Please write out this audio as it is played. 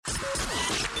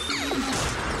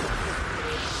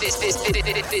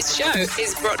This show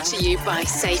is brought to you by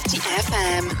Safety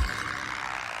FM.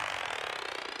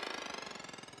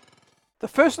 The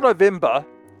 1st of November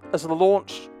is the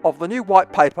launch of the new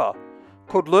white paper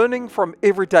called Learning from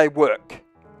Everyday Work.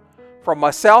 From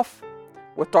myself,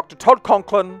 with Dr. Todd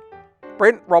Conklin,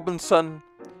 Brent Robinson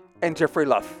and Jeffrey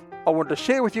Luff, I wanted to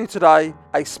share with you today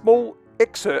a small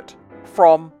excerpt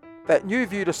from that new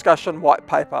view discussion white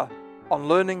paper on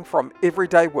learning from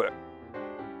everyday work.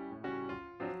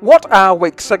 What are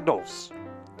weak signals?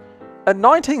 In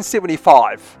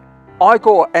 1975,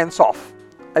 Igor Antsov,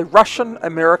 a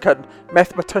Russian-American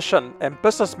mathematician and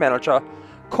business manager,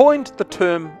 coined the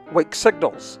term weak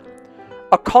signals,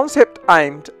 a concept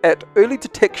aimed at early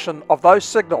detection of those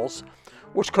signals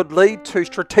which could lead to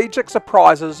strategic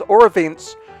surprises or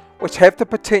events which have the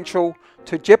potential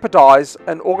to jeopardize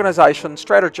an organization's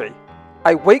strategy.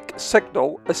 A weak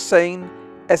signal is seen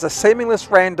as a seemingly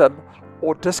random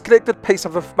or disconnected piece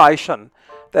of information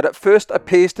that at first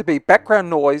appears to be background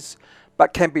noise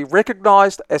but can be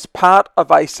recognized as part of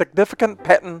a significant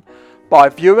pattern by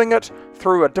viewing it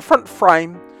through a different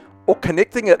frame or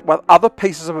connecting it with other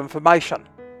pieces of information.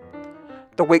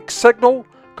 The weak signal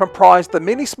comprised the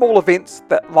many small events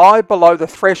that lie below the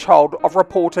threshold of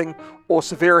reporting or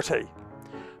severity,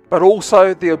 but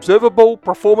also the observable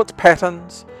performance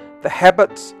patterns, the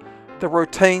habits, the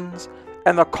routines,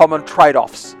 and the common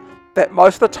trade-offs that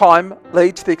most of the time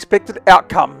lead to the expected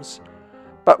outcomes,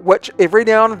 but which every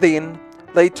now and then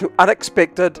lead to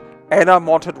unexpected and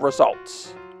unwanted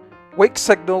results. Weak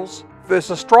signals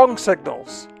versus strong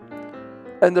signals.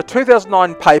 In the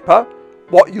 2009 paper,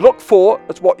 What You Look For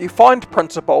is What You Find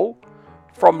principle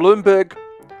from Lundberg,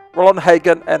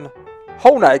 Rollenhagen and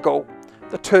Hollnagel,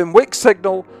 the term weak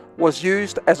signal was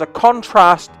used as a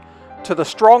contrast to the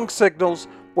strong signals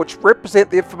which represent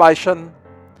the information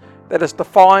that is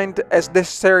defined as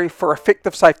necessary for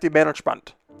effective safety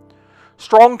management.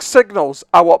 Strong signals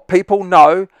are what people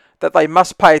know that they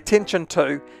must pay attention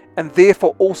to and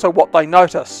therefore also what they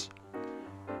notice.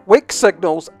 Weak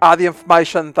signals are the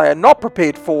information they are not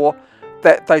prepared for,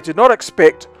 that they do not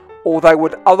expect or they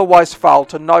would otherwise fail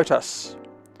to notice.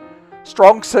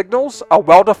 Strong signals are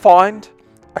well defined,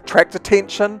 attract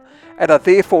attention and are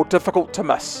therefore difficult to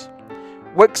miss.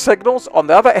 Weak signals, on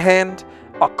the other hand,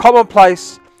 are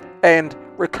commonplace and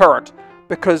recurrent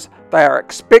because they are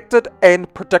expected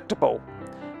and predictable.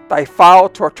 They fail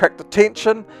to attract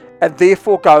attention and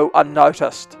therefore go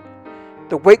unnoticed.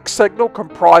 The weak signal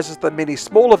comprises the many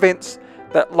small events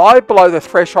that lie below the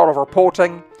threshold of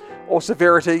reporting or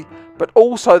severity, but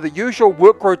also the usual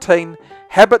work routine,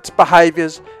 habits,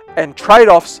 behaviours and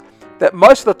trade-offs that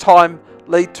most of the time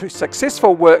lead to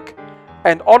successful work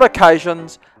and on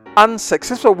occasions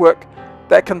unsuccessful work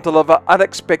that can deliver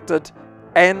unexpected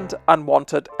and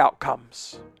unwanted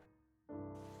outcomes.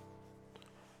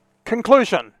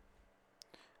 Conclusion.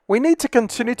 We need to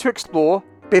continue to explore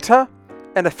better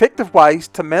and effective ways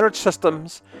to manage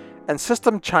systems and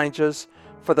system changes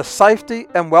for the safety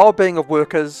and well-being of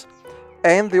workers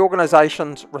and the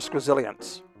organisation's risk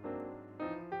resilience.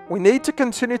 We need to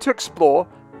continue to explore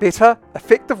better,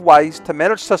 effective ways to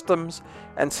manage systems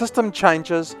and system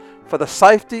changes for the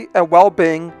safety and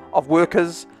well-being of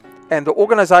workers and the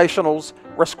organisation's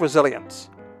risk resilience.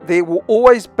 There will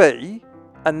always be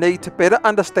a need to better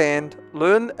understand,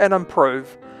 learn and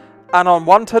improve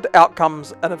unwanted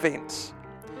outcomes and events.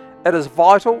 It is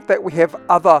vital that we have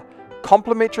other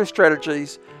complementary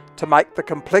strategies to make the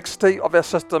complexity of our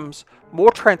systems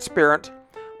more transparent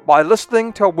by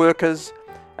listening to our workers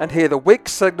and hear the weak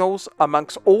signals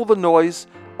amongst all the noise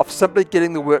of simply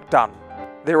getting the work done.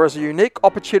 There is a unique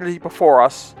opportunity before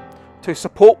us to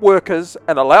support workers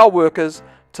and allow workers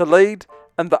to lead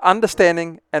in the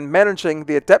understanding and managing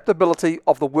the adaptability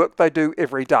of the work they do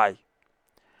every day.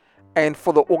 And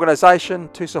for the organisation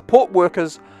to support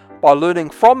workers by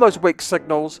learning from those weak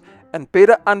signals and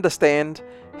better understand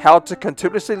how to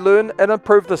continuously learn and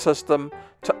improve the system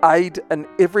to aid in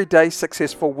everyday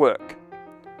successful work.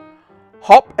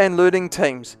 HOP and learning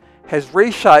teams has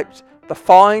reshaped the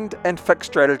find and fix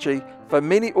strategy for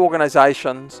many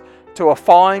organisations to a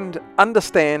find,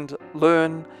 understand,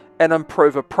 learn and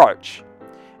improve approach.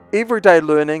 Everyday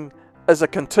learning is a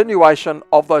continuation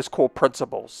of those core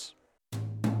principles.